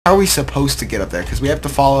How are we supposed to get up there? Because we have to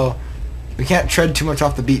follow... We can't tread too much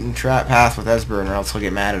off the beaten path with Esbern, or else he'll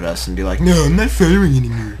get mad at us and be like, no, I'm not firing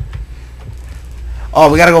anymore.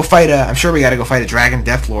 Oh, we gotta go fight a... I'm sure we gotta go fight a Dragon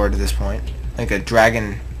Death Lord at this point. Like a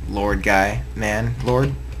Dragon Lord guy. Man.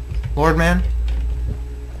 Lord? Lord man?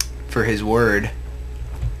 For his word.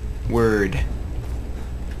 Word.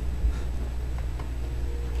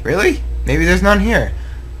 Really? Maybe there's none here.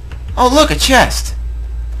 Oh, look, a chest.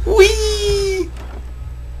 Whee!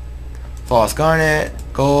 False garnet,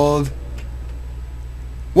 gold.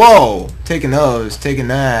 Whoa! Taking those, taking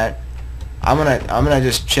that. I'm gonna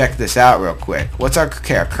just check this out real quick. What's our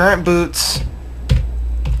current boots?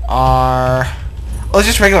 Are it's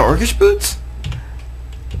just regular orcish boots.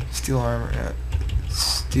 Steel armor,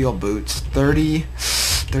 steel boots. 30,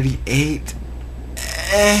 38.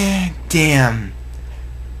 Damn.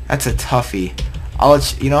 That's a toughie. I'll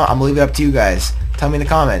let you know. I'm gonna leave it up to you guys. Tell me in the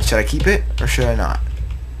comments. Should I keep it or should I not?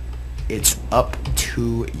 It's up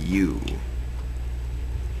to you.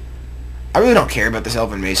 I really don't care about this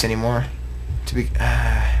elven mace anymore. To be. All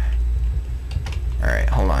right,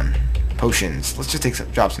 hold on. Potions. Let's just take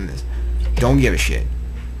some drops in this. Don't give a shit.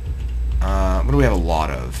 What do we have a lot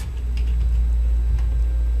of?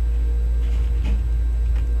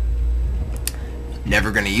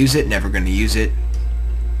 Never gonna use it. Never gonna use it.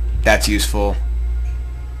 That's useful.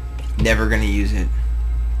 Never gonna use it.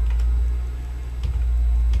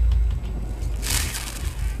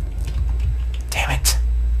 Damn it.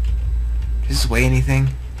 Does this weigh anything?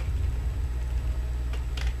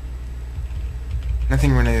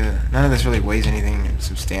 Nothing really. None of this really weighs anything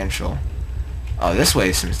substantial. Oh, this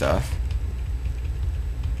weighs some stuff.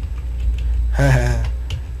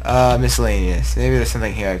 Miscellaneous. Maybe there's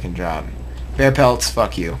something here I can drop. Bear pelts.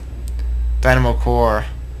 Fuck you. Dynamo core.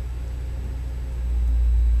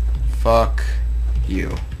 Fuck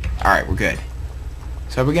you. Alright, we're good.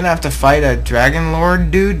 So are we gonna have to fight a dragon lord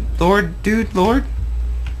dude? Lord?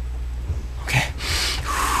 Okay.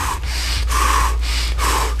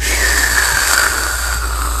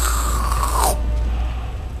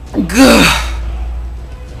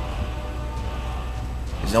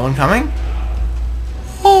 Is no one coming?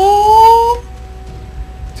 Oh.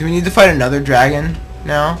 Do we need to fight another dragon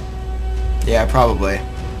now? Yeah, probably.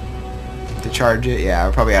 To charge it? Yeah,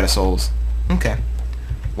 we're probably out of souls. Okay.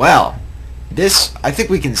 Well, this, I think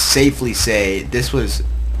we can safely say this was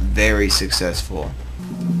very successful.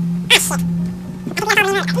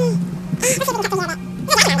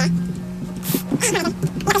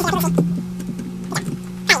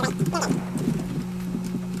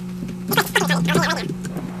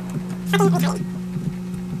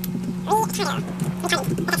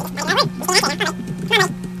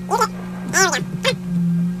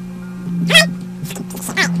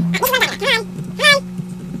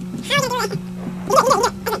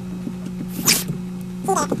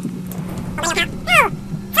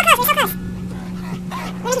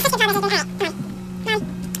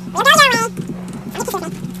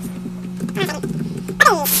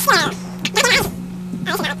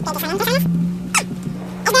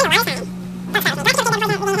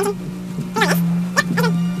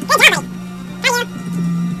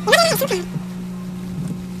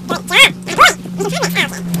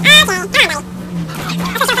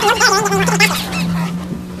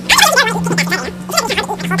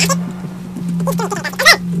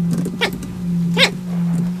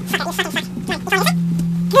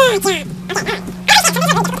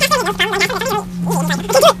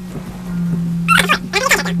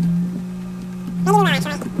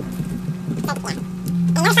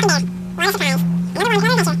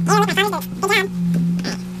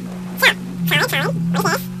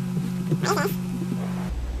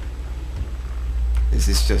 Is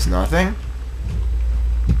this just nothing?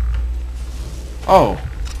 Oh,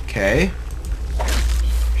 okay.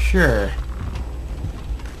 Sure.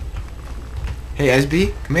 Hey,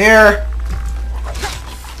 SB, come here!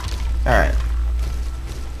 Alright.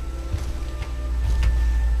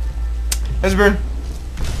 Esbern!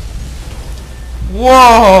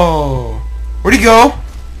 Whoa! Where'd he go?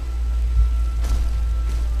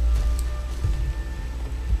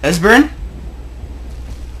 Esbern?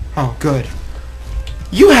 Oh, good.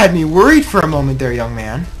 You had me worried for a moment there, young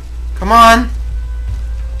man. Come on.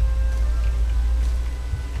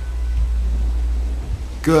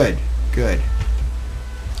 Good, good.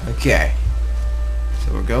 Okay.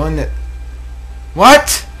 So we're going to...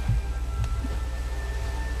 What?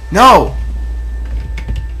 No!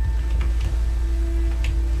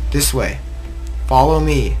 This way. Follow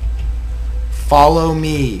me. Follow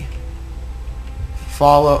me.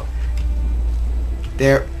 Follow...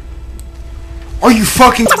 There... Are you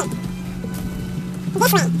fucking...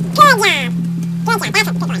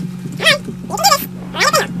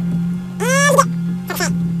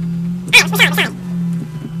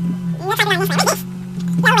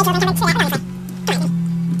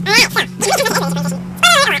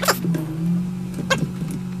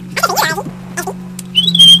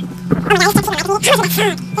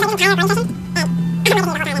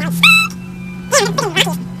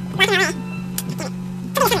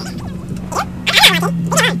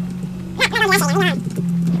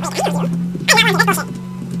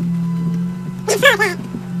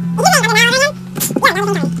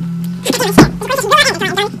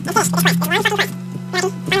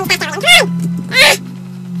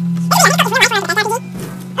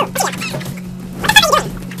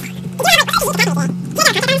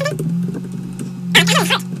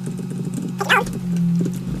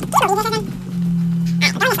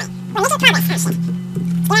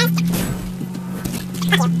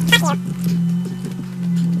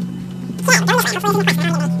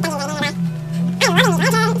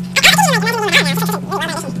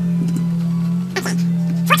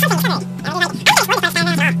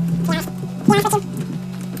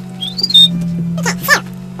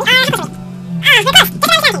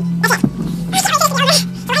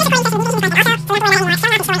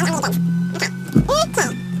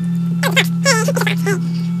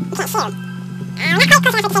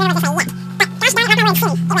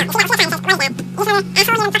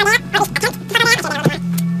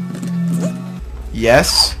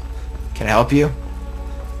 Yes? Can I help you?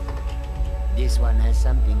 This one has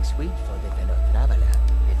something sweet for the fellow traveler.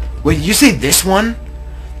 Wait, did you say this one?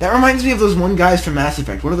 That reminds me of those one guys from Mass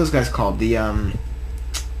Effect. What are those guys called? The,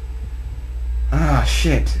 ah,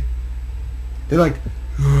 shit. They're like,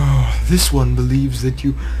 oh, this one believes that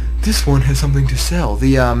you... This one has something to sell.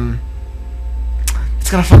 The,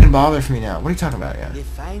 it's gonna fucking bother for me now. What are you talking about, yeah? The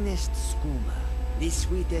finest skooma, the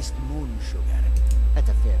sweetest moon sugar, at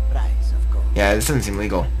a fair price, of course. Yeah, this doesn't seem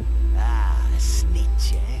legal. Ah,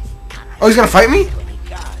 snitch, eh? Oh, he's gonna fight me?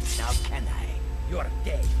 God, now can I? You're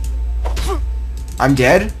dead. I'm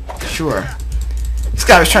dead? Sure. This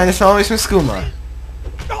guy was trying to sell me some skooma.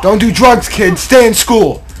 Don't do drugs, kids. Stay in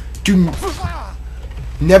school.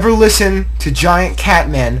 Never listen to giant cat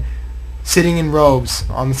men sitting in robes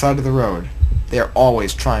on the side of the road. They're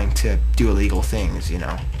always trying to do illegal things, you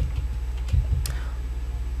know.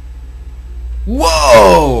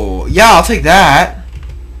 Whoa! Yeah, I'll take that.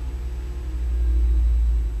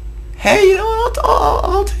 Hey, you know what?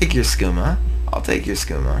 I'll take your skooma. I'll take your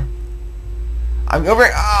skooma. I'm over...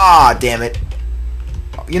 Ah, damn it.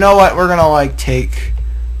 You know what? We're gonna, like, take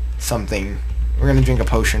something. We're gonna drink a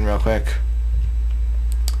potion real quick.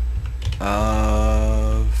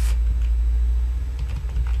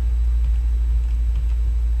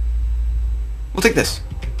 We'll take this.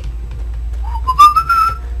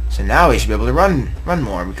 So now we should be able to run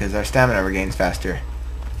more because our stamina regains faster.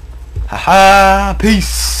 Haha,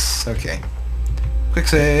 peace. Okay. Quick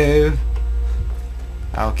save.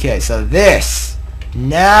 Okay, so this.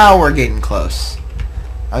 Now we're getting close.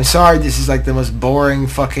 I'm sorry this is like the most boring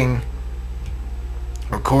fucking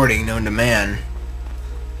recording known to man.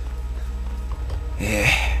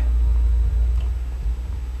 Yeah.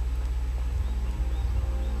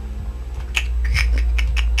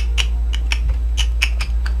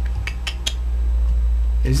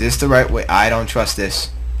 Is this the right way? I don't trust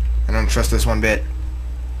this. I don't trust this one bit.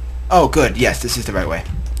 Oh, good. Yes, this is the right way.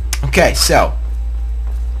 Okay, so.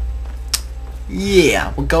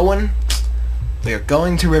 Yeah, we are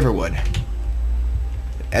going to Riverwood.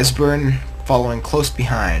 Esbern following close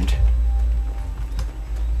behind.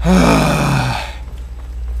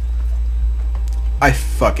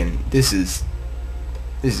 This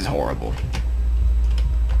is horrible.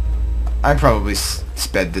 I probably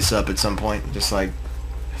sped this up at some point, just like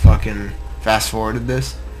fucking fast forwarded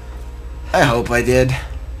this. I hope I did.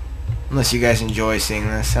 Unless you guys enjoy seeing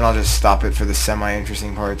this, and I'll just stop it for the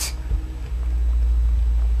semi-interesting parts.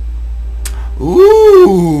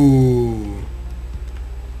 Ooh!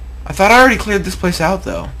 I thought I already cleared this place out,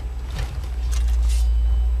 though.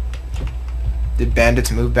 Did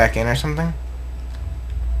bandits move back in or something?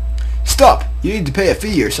 Stop! You need to pay a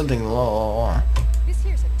fee or something. This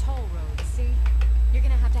here's a toll road, see? You're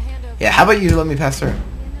gonna have to hand over... Yeah, how about you let me pass through? You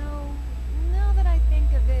know, now that I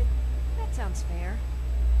think of it, that sounds fair.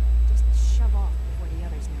 Just shove off before the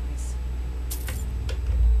others notice.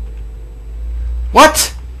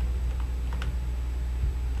 What?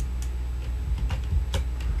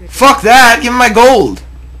 Fuck that! Give me my gold!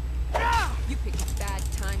 You picked a bad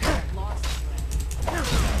time to get lost.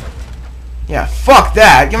 Yeah, fuck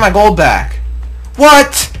that! Give my gold back!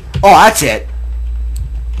 What? Oh, that's it.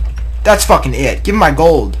 That's fucking it. Give me my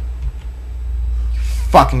gold. You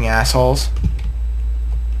fucking assholes.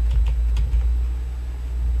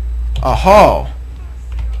 Oh-ho.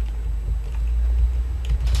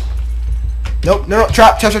 Nope, no,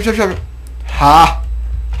 trap. Ha.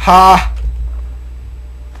 Ha.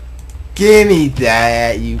 Give me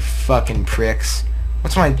that, you fucking pricks.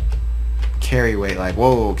 What's my carry weight like?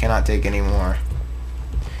 Whoa, cannot take any more.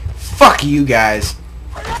 Fuck you guys.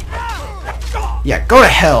 Yeah, go to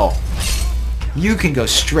hell. You can go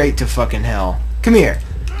straight to fucking hell. Come here.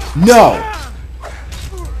 No.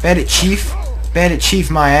 Bandit Chief. Bandit Chief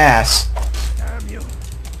my ass.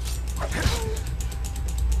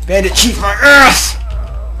 Bandit Chief my ass.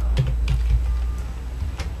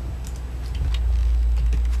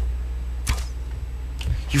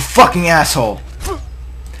 You fucking asshole.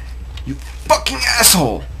 You fucking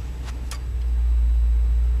asshole.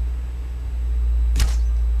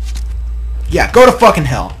 Yeah, go to fucking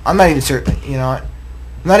hell. I'm not even certain. You know what?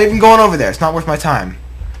 I'm not even going over there. It's not worth my time.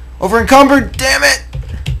 Over encumbered, damn it!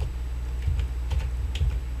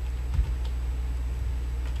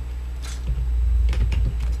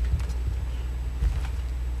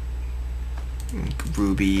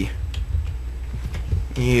 Ruby.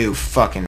 You fucking